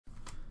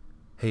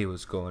Hey,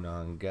 what's going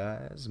on,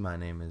 guys? My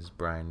name is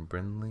Brian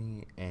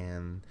Brindley,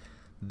 and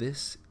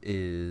this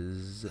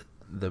is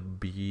the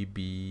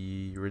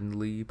Brindley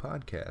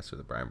podcast, or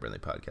the Brian Brindley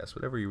podcast,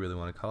 whatever you really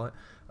want to call it.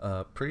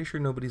 Pretty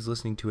sure nobody's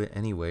listening to it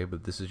anyway,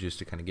 but this is just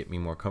to kind of get me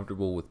more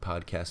comfortable with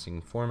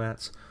podcasting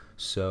formats.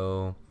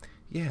 So,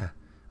 yeah,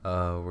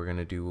 we're going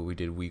to do what we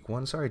did week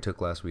one. Sorry I took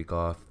last week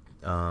off.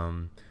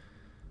 I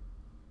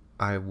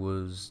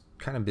was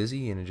kind of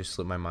busy and it just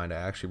slipped my mind. I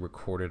actually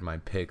recorded my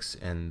picks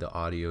and the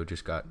audio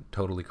just got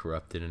totally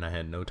corrupted and I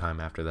had no time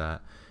after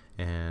that.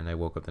 And I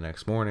woke up the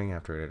next morning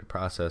after it had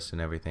processed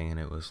and everything, and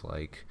it was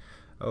like,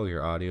 oh,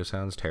 your audio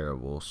sounds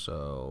terrible.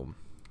 So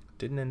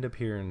didn't end up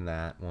hearing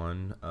that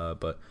one,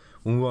 but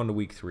we'll move on to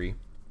week three.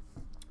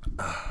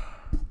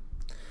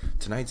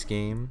 Tonight's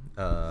game,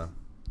 LA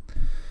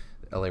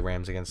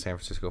Rams against San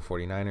Francisco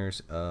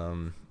 49ers.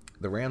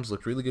 The Rams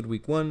looked really good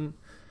week one.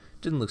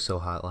 Didn't look so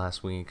hot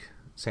last week.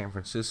 San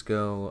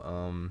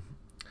Francisco,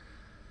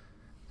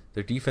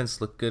 their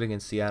defense looked good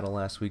against Seattle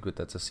last week, but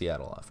that's a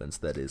Seattle offense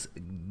that is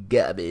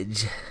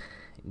garbage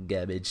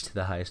to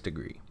the highest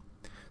degree.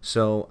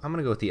 So I'm going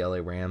to go with the LA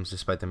Rams,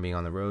 despite them being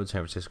on the road,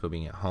 San Francisco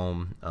being at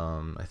home.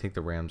 I think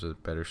the Rams are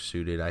better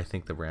suited. I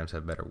think the Rams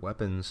have better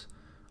weapons.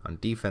 On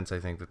defense, I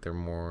think that they're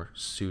more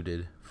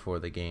suited for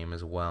the game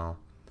as well.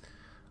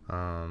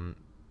 I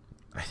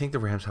think the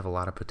Rams have a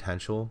lot of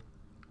potential.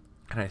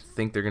 And I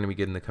think they're going to be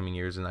good in the coming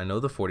years. And I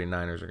know the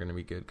 49ers are going to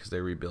be good because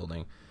they're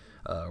rebuilding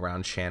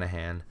around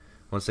Shanahan.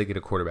 Once they get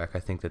a quarterback, I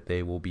think that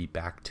they will be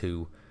back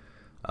to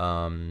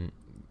a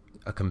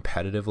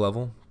competitive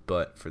level.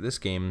 But for this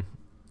game,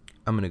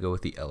 I'm going to go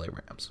with the LA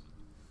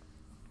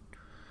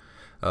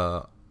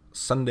Rams.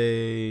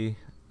 Sunday.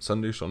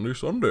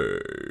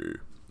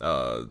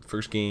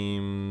 First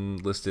game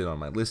listed on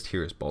my list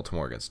here is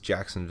Baltimore against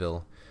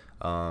Jacksonville.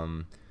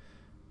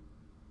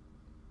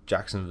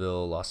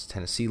 Jacksonville lost to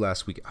Tennessee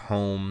last week at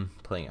home,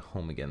 playing at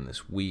home again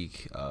this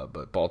week.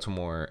 But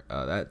Baltimore,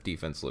 that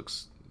defense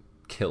looks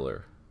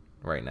killer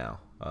right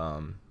now.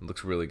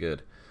 Looks really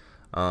good.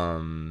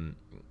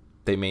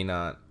 They may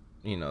not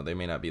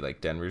be like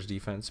Denver's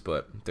defense,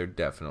 but they're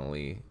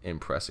definitely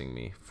impressing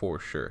me for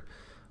sure.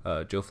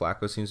 Joe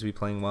Flacco seems to be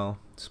playing well,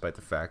 despite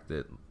the fact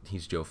that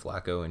he's Joe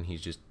Flacco and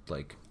he's just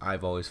like,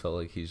 I've always felt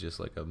like he's just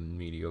like a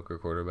mediocre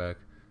quarterback.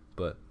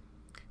 But,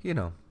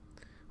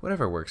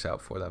 whatever works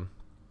out for them.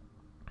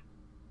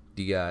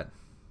 You got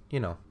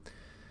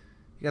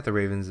the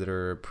Ravens that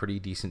are a pretty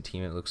decent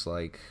team. It looks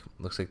like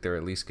they're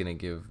at least going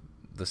to give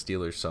the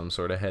Steelers some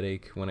sort of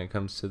headache when it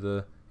comes to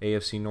the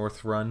AFC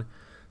North run.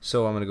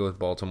 So I'm going to go with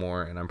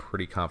Baltimore, and I'm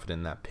pretty confident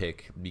in that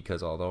pick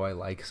because although I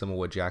like some of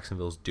what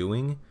Jacksonville's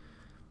doing,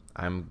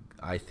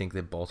 I think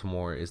that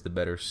Baltimore is the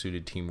better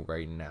suited team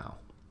right now.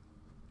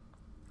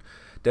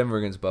 Denver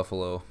against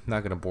Buffalo.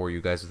 Not going to bore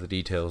you guys with the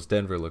details.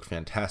 Denver looked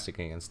fantastic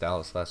against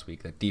Dallas last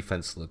week. That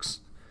defense looks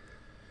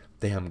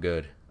damn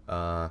good.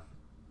 I'm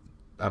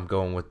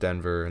going with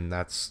Denver, and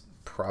that's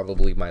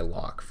probably my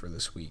lock for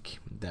this week.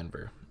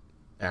 Denver.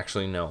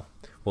 Actually, no.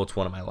 Well, it's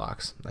one of my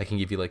locks. I can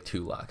give you like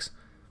two locks.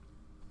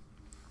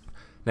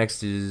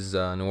 Next is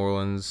New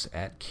Orleans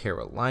at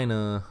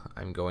Carolina.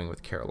 I'm going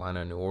with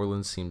Carolina. New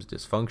Orleans seems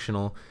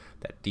dysfunctional.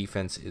 That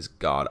defense is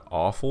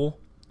god-awful.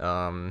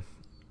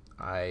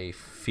 I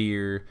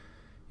fear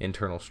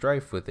internal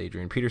strife with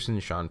Adrian Peterson.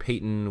 Sean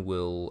Payton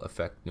will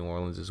affect New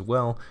Orleans as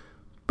well.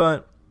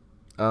 But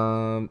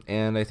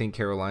and I think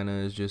Carolina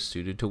is just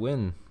suited to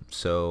win.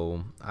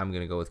 So I'm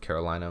going to go with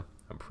Carolina.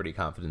 I'm pretty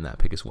confident in that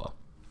pick as well.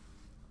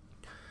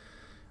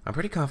 I'm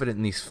pretty confident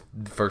in these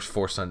first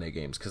four Sunday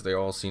games because they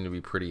all seem to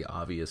be pretty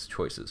obvious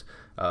choices.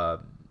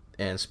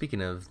 And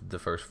speaking of the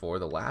first four,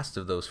 the last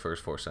of those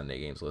first four Sunday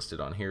games listed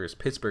on here is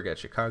Pittsburgh at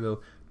Chicago.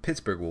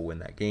 Pittsburgh will win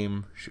that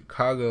game.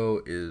 Chicago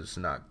is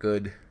not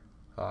good,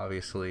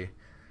 obviously.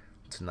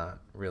 It's not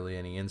really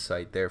any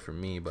insight there for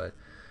me, but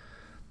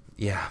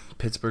yeah,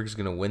 Pittsburgh's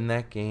going to win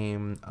that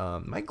game.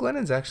 Mike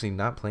Glennon's actually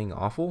not playing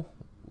awful.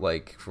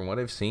 Like, from what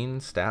I've seen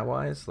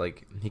stat-wise,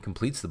 like, he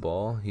completes the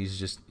ball.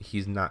 He's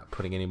not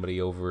putting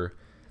anybody over.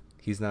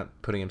 He's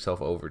not putting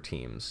himself over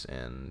teams.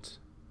 And,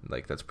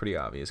 like, that's pretty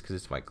obvious because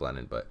it's Mike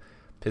Glennon. But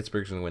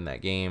Pittsburgh's going to win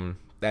that game.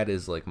 That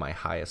is, like, my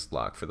highest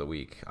lock for the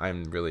week.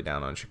 I'm really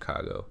down on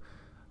Chicago.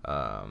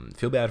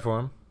 Feel bad for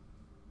him.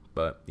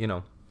 But,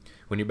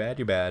 when you're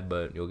bad,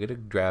 but you'll get a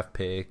draft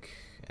pick.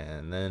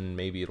 And then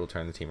maybe it'll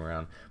turn the team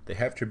around. They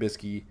have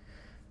Trubisky.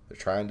 They're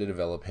trying to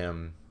develop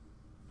him.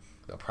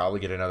 They'll probably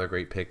get another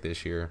great pick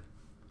this year.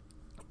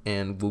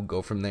 And we'll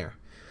go from there.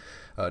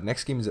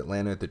 Next game is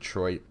Atlanta at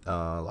Detroit.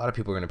 A lot of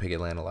people are going to pick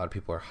Atlanta. A lot of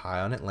people are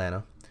high on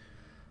Atlanta.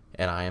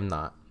 And I am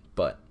not.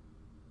 But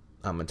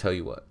I'm going to tell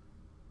you what.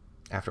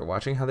 After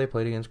watching how they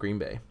played against Green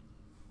Bay,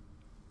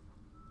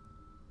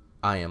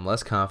 I am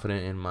less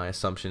confident in my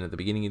assumption at the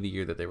beginning of the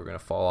year that they were going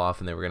to fall off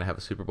and they were going to have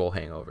a Super Bowl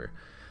hangover.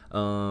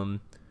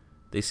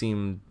 They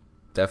seem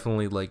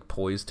definitely like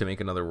poised to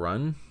make another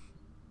run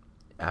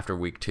after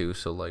week 2,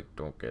 so like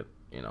don't get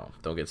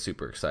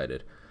super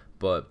excited.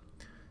 But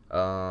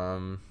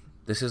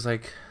this is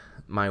like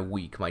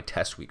my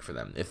test week for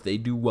them. If they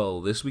do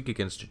well this week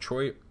against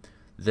Detroit,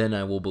 then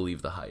I will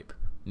believe the hype.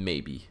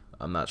 Maybe.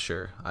 I'm not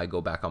sure. I go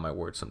back on my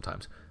word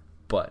sometimes.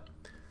 But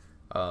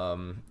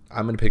I'm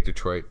going to pick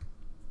Detroit.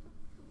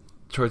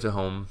 Detroit's at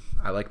home.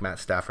 I like Matt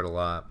Stafford a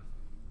lot.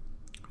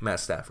 Matt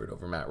Stafford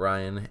over Matt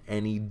Ryan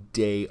any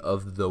day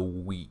of the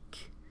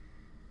week.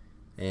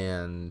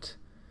 And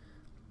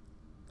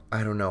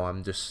I don't know.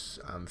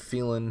 I'm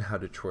feeling how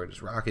Detroit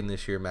is rocking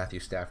this year. Matthew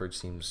Stafford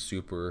seems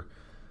super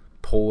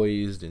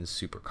poised and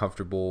super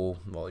comfortable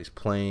while he's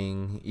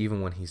playing.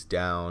 Even when he's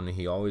down,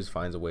 he always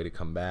finds a way to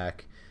come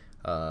back.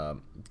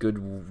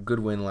 Good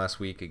win last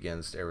week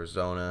against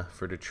Arizona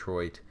for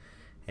Detroit.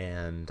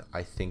 And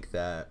I think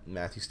that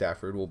Matthew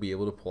Stafford will be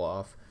able to pull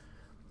off.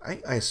 I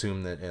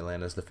assume that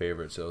Atlanta's the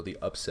favorite, so the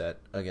upset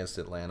against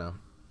Atlanta.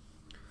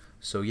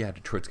 So, yeah,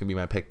 Detroit's going to be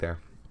my pick there.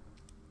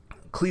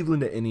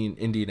 Cleveland to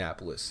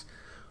Indianapolis.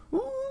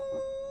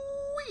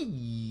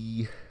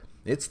 Ooh-wee.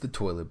 It's the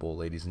toilet bowl,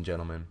 ladies and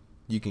gentlemen.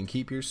 You can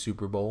keep your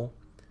Super Bowl.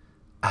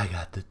 I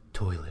got the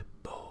toilet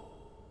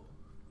bowl.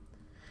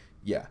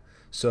 Yeah,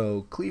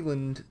 so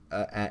Cleveland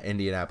at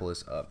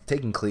Indianapolis.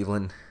 Taking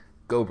Cleveland.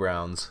 Go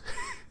Browns.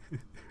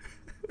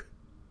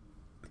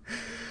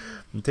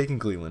 I'm taking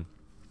Cleveland.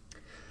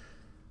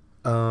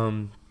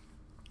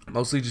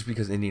 Mostly just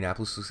because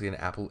Indianapolis looks like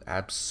an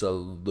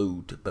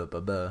absolute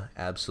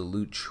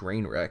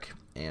train wreck,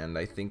 and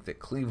I think that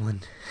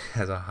Cleveland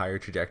has a higher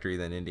trajectory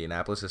than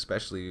Indianapolis,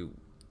 especially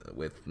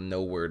with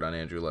no word on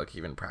Andrew Luck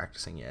even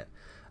practicing yet.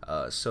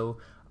 So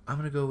I'm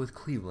gonna go with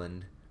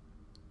Cleveland,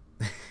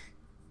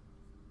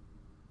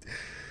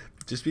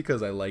 just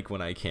because I like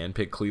when I can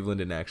pick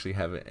Cleveland and actually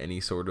have any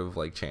sort of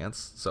like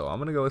chance. So I'm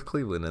gonna go with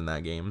Cleveland in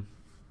that game,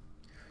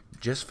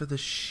 just for the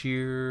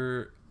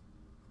sheer,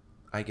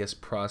 I guess,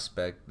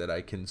 prospect that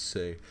I can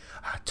say,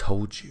 I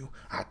told you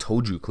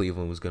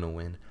Cleveland was going to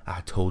win.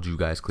 I told you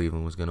guys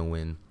Cleveland was going to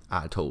win.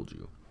 I told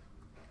you.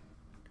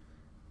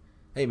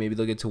 Hey, maybe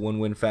they'll get to one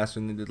win faster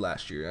than they did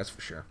last year. That's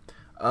for sure.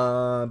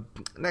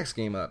 Next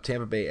game up,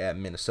 Tampa Bay at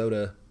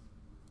Minnesota.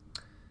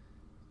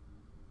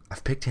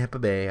 I've picked Tampa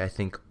Bay, I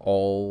think,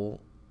 both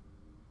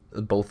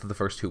of the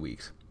first 2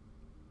 weeks.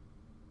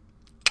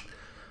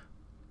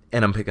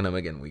 And I'm picking them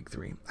again week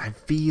 3. I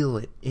feel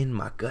it in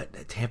my gut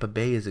that Tampa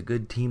Bay is a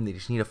good team. They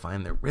just need to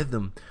find their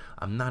rhythm.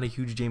 I'm not a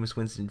huge Jameis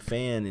Winston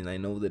fan, and I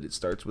know that it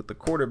starts with the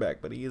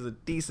quarterback, but he is a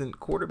decent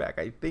quarterback,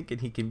 I think,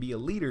 and he can be a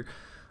leader.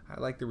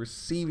 I like the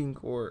receiving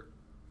core.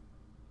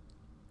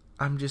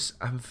 I'm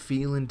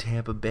feeling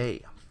Tampa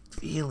Bay.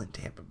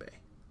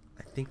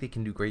 I think they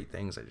can do great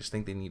things. I just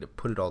think they need to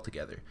put it all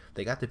together.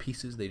 They got the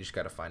pieces. They just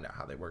got to find out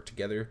how they work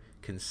together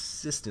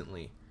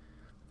consistently.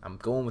 I'm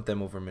going with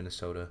them over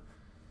Minnesota.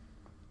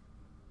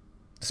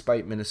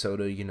 Despite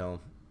Minnesota, they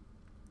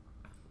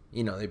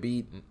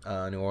beat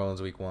New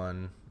Orleans week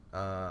 1.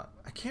 I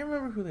can't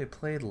remember who they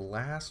played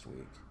last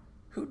week.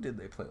 Who did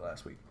they play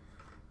last week?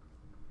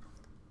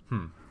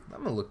 I'm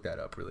going to look that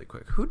up really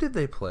quick. Who did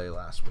they play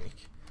last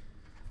week?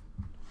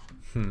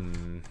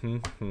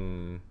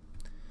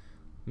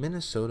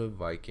 Minnesota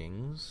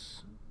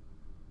Vikings.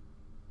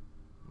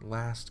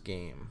 Last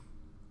game.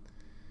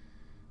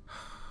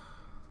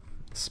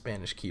 The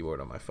Spanish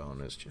keyboard on my phone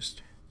is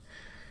just...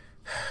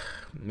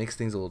 makes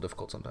things a little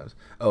difficult sometimes.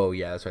 Oh,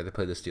 yeah, that's right. They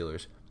played the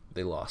Steelers.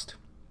 They lost.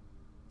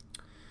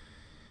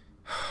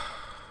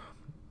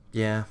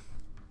 Yeah.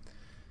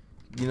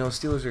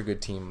 Steelers are a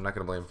good team. I'm not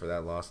going to blame them for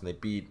that loss. And they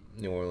beat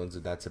New Orleans,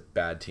 and that's a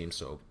bad team,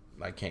 so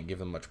I can't give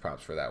them much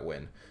props for that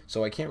win.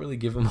 So I can't really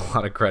give them a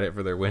lot of credit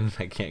for their win.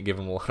 I can't give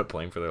them a lot of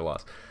blame for their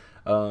loss.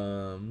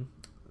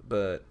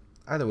 But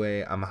either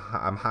way, I'm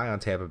high on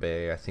Tampa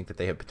Bay. I think that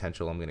they have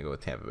potential. I'm going to go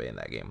with Tampa Bay in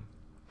that game.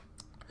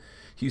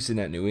 Houston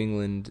at New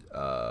England.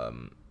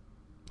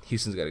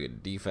 Houston's got a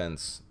good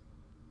defense.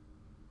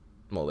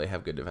 Well, they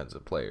have good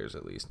defensive players,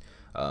 at least.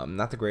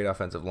 Not the great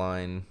offensive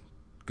line.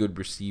 Good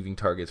receiving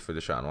targets for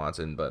Deshaun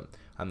Watson, but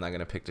I'm not going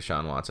to pick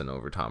Deshaun Watson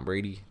over Tom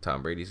Brady.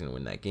 Tom Brady's going to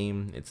win that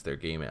game. It's their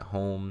game at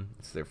home.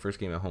 It's their first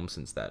game at home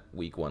since that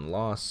week 1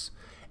 loss.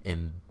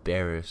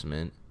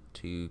 Embarrassment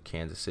to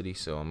Kansas City,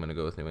 so I'm going to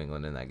go with New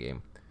England in that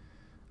game.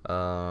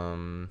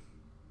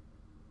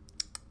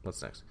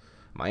 What's next?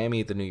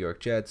 Miami at the New York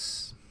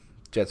Jets.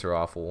 Jets are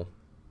awful.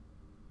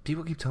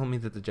 People keep telling me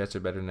that the Jets are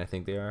better than I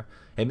think they are.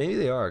 And maybe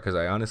they are, because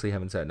I honestly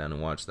haven't sat down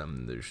and watched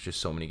them. There's just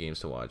so many games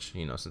to watch,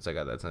 since I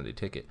got that Sunday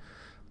ticket.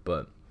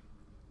 But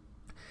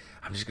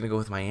I'm just going to go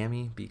with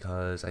Miami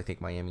because I think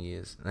Miami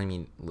is...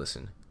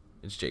 listen,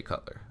 it's Jay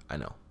Cutler. I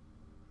know.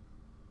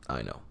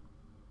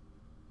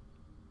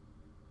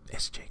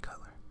 It's Jay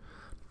Cutler.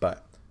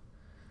 But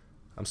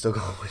I'm still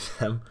going with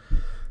them.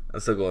 I'll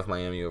still go with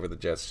Miami over the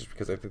Jets just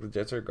because I think the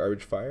Jets are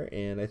garbage fire,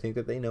 and I think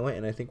that they know it,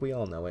 and I think we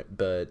all know it.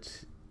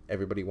 But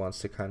everybody wants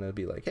to kind of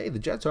be like, hey, the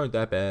Jets aren't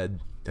that bad.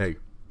 Hey,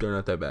 they're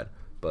not that bad.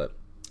 But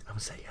I'm going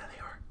to say, yeah,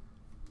 they are.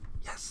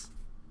 Yes,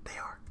 they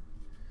are.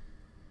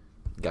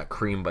 Got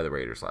creamed by the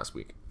Raiders last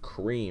week.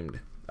 Creamed.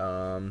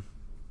 New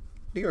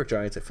York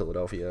Giants at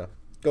Philadelphia.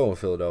 Go with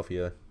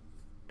Philadelphia.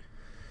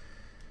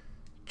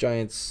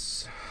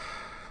 Giants.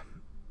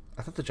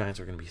 I thought the Giants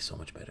were going to be so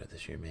much better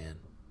this year, man.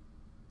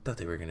 Thought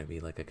they were going to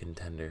be like a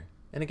contender.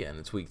 And again,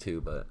 it's week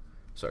 2, but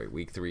sorry,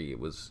 week 3.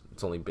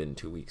 It's only been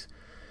 2 weeks.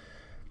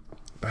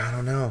 But I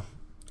don't know.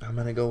 I'm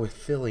gonna go with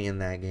Philly in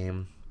that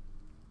game,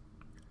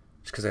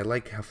 just because I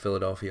like how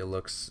Philadelphia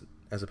looks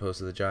as opposed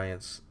to the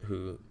Giants,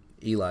 who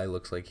Eli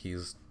looks like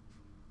he's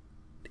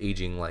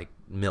aging like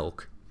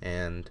milk,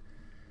 and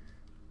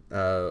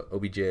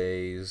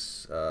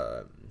OBJ's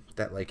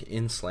that like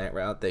in slant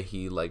route that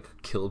he like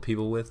killed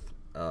people with,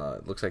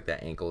 looks like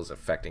that ankle is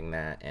affecting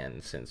that.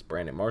 And since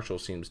Brandon Marshall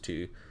seems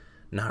to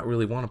not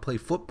really want to play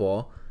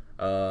football,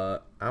 I'm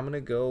gonna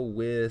go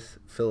with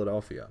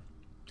Philadelphia.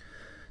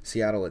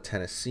 Seattle at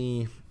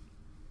Tennessee.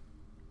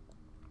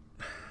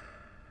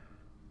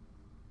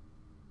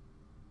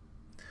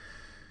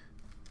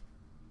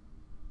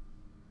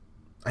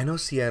 I know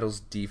Seattle's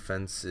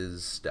defense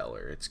is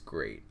stellar. It's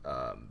great.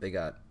 They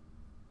have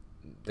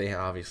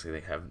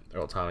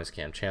Earl Thomas,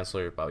 Cam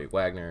Chancellor, Bobby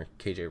Wagner,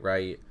 KJ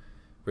Wright,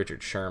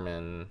 Richard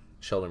Sherman,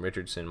 Sheldon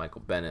Richardson,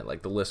 Michael Bennett.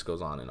 Like, the list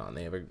goes on and on.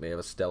 They have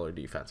a stellar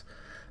defense.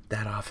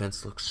 That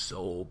offense looks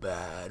so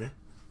bad.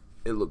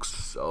 It looks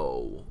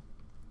so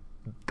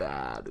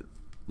bad.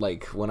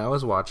 Like, when I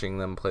was watching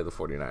them play the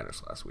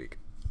 49ers last week,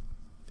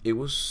 it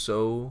was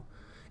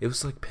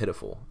like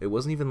pitiful. It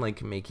wasn't even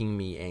like making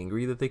me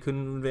angry that they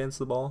couldn't advance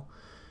the ball.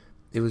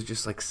 It was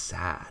just like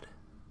sad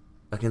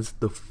against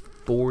the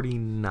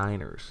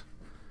 49ers.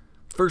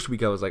 First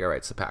week I was like, all right,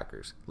 it's the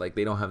Packers. Like,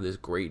 they don't have this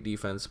great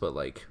defense, but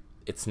like,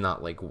 it's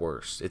not like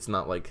worse. It's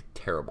not like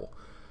terrible.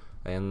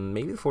 And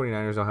maybe the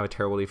 49ers don't have a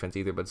terrible defense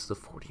either, but it's the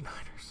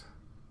 49ers.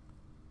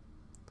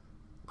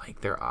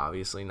 Like, they're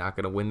obviously not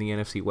going to win the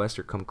NFC West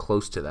or come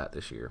close to that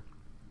this year.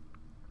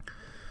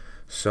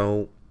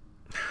 So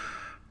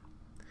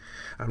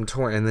I'm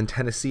torn. And then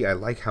Tennessee, I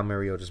like how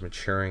Mariota's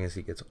maturing as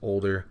he gets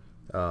older.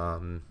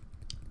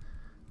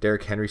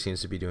 Derrick Henry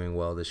seems to be doing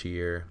well this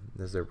year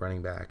as their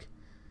running back.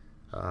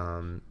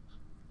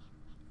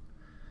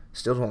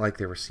 Still don't like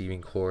their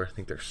receiving core. I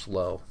think they're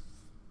slow.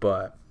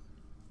 But,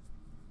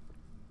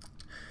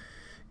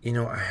 you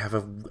know, I have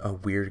a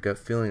weird gut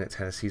feeling that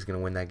Tennessee's going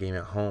to win that game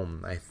at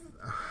home.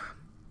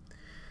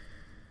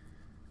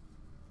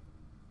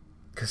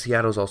 Because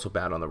Seattle's also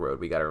bad on the road.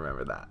 We got to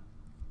remember that.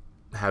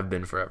 Have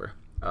been forever.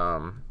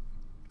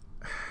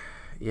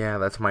 Yeah,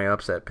 that's my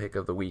upset pick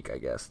of the week, I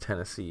guess.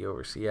 Tennessee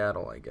over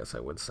Seattle, I guess I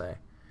would say.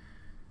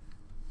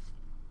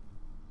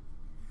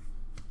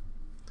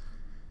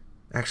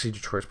 Actually,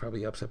 Detroit's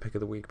probably upset pick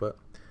of the week, but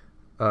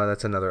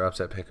that's another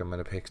upset pick. I'm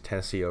going to pick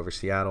Tennessee over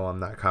Seattle. I'm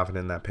not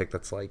confident in that pick.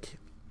 That's like,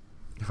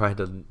 if I had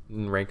to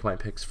rank my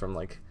picks from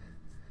like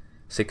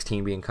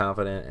 16 being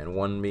confident and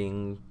 1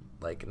 being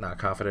like not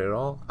confident at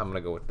all, I'm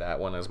going to go with that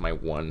one as my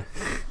 1.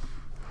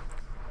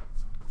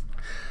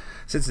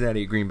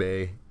 Cincinnati, Green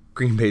Bay.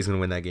 Green Bay's going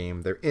to win that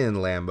game. They're in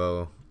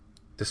Lambeau.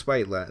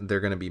 Despite they're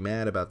going to be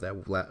mad about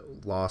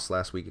that loss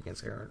last week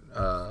against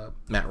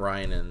Matt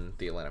Ryan and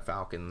the Atlanta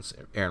Falcons.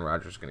 Aaron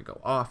Rodgers is going to go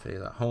off. He's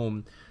at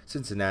home.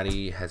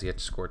 Cincinnati has yet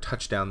to score a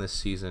touchdown this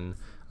season.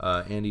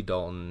 Andy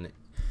Dalton.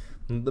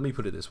 Let me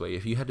put it this way.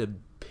 If you had to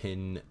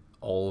pin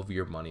all of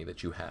your money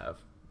that you have,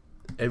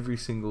 every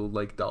single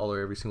dollar,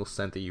 every single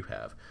cent that you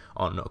have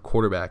on a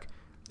quarterback,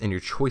 and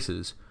your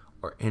choices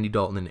are Andy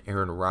Dalton and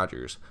Aaron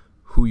Rodgers,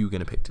 who are you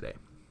going to pick today?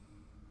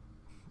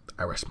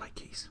 I rest my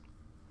case.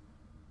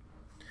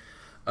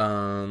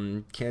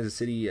 Kansas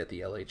City at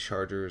the LA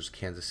Chargers.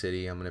 Kansas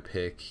City, I'm going to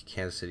pick.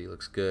 Kansas City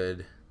looks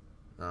good.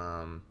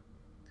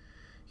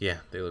 Yeah,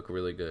 they look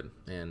really good,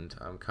 and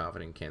I'm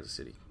confident in Kansas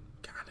City.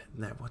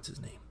 God, what's his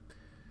name?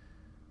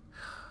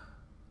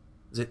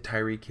 Is it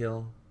Tyreek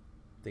Hill?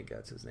 I think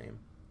that's his name.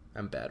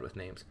 I'm bad with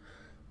names.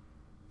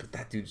 But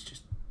that dude's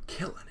just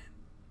killing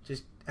it.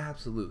 Just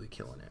absolutely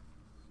killing it.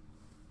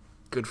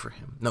 Good for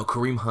him. No,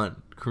 Kareem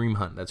Hunt. Kareem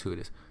Hunt, that's who it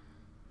is.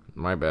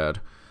 My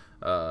bad.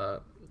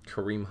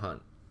 Kareem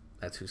Hunt.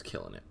 That's who's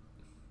killing it.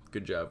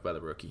 Good job by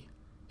the rookie.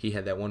 He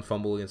had that one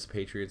fumble against the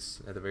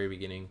Patriots at the very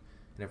beginning,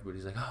 and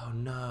everybody's like, oh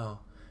no.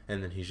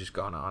 And then he's just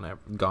gone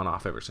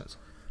off ever since.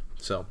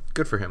 So,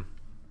 good for him.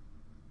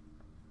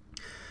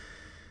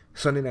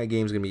 Sunday night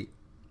game's going to be...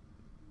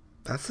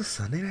 That's the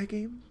Sunday night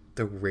game?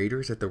 The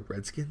Raiders at the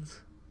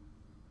Redskins?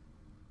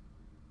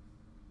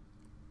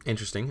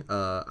 Interesting.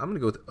 I'm going to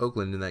go with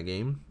Oakland in that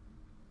game.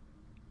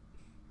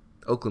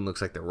 Oakland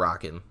looks like they're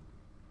rocking.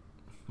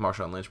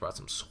 Marshawn Lynch brought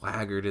some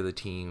swagger to the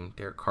team.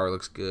 Derek Carr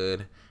looks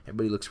good.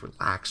 Everybody looks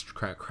relaxed.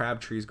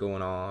 Crabtree's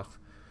going off.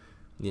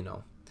 You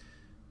know.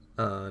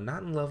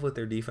 Not in love with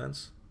their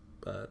defense.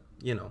 But,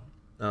 you know.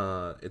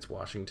 It's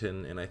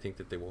Washington, and I think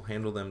that they will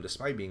handle them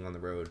despite being on the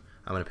road.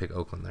 I'm going to pick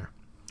Oakland there.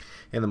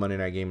 And the Monday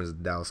night game is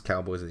the Dallas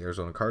Cowboys and the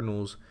Arizona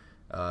Cardinals.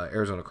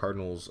 Arizona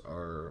Cardinals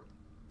are...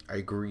 I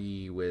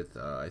agree with,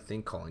 I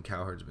think Colin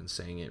Cowherd's been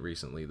saying it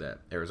recently, that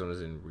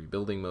Arizona's in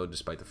rebuilding mode,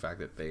 despite the fact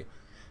that they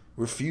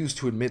refuse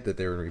to admit that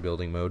they're in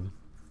rebuilding mode.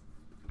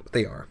 But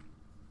they are.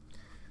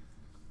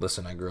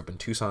 Listen, I grew up in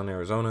Tucson,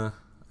 Arizona.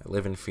 I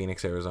live in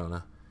Phoenix,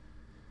 Arizona.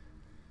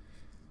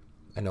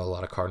 I know a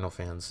lot of Cardinal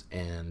fans,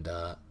 and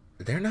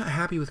they're not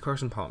happy with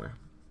Carson Palmer.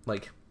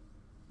 Like,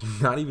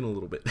 not even a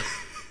little bit.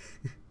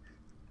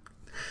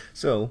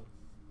 So,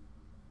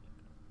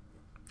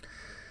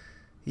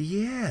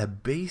 Yeah,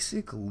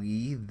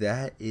 basically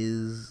that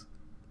is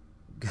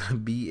gonna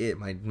be it.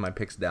 My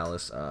pick's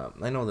Dallas.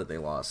 I know that they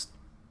lost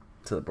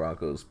to the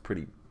Broncos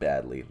pretty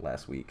badly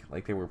last week.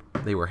 Like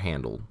they were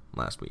handled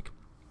last week.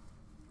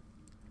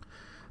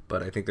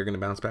 But I think they're going to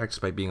bounce back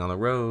just by being on the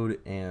road,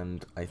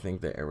 and I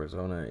think that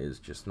Arizona is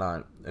just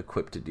not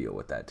equipped to deal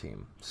with that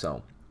team.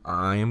 So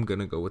I am going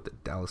to go with the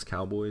Dallas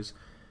Cowboys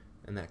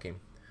in that game.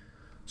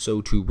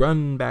 So to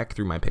run back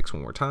through my picks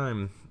one more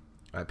time,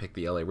 I picked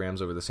the LA Rams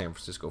over the San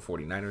Francisco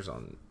 49ers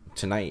on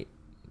tonight.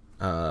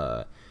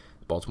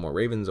 Baltimore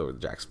Ravens over the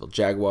Jacksonville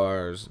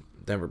Jaguars.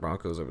 Denver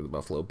Broncos over the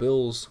Buffalo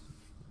Bills.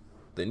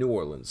 The New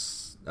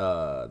Orleans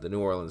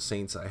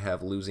Saints I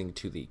have losing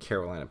to the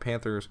Carolina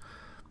Panthers.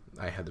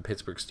 I have the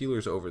Pittsburgh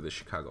Steelers over the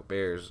Chicago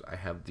Bears. I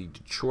have the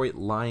Detroit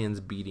Lions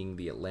beating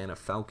the Atlanta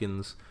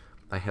Falcons.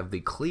 I have the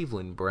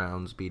Cleveland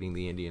Browns beating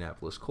the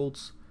Indianapolis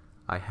Colts.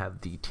 I have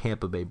the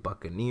Tampa Bay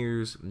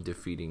Buccaneers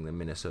defeating the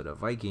Minnesota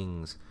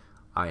Vikings.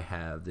 I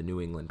have the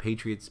New England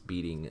Patriots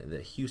beating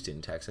the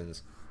Houston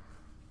Texans.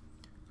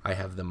 I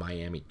have the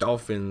Miami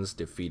Dolphins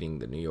defeating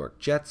the New York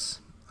Jets.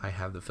 I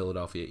have the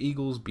Philadelphia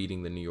Eagles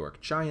beating the New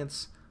York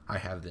Giants. I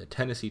have the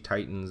Tennessee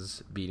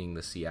Titans beating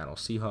the Seattle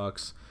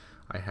Seahawks.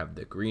 I have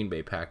the Green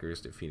Bay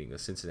Packers defeating the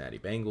Cincinnati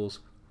Bengals.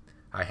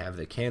 I have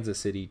the Kansas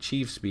City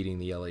Chiefs beating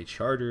the LA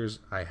Chargers.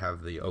 I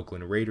have the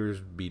Oakland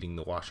Raiders beating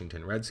the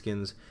Washington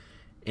Redskins.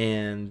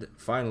 And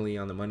finally,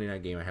 on the Monday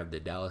night game, I have the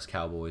Dallas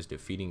Cowboys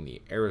defeating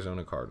the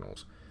Arizona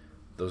Cardinals.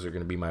 Those are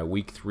going to be my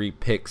Week 3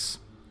 picks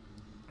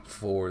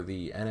for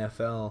the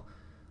NFL.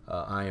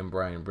 I am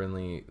Brian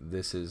Brindley.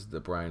 This is the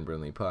Brian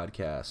Brindley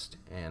Podcast,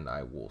 and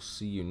I will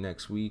see you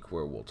next week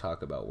where we'll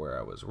talk about where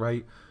I was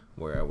right,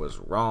 where I was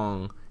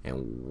wrong,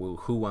 and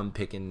who I'm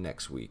picking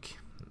next week.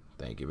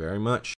 Thank you very much.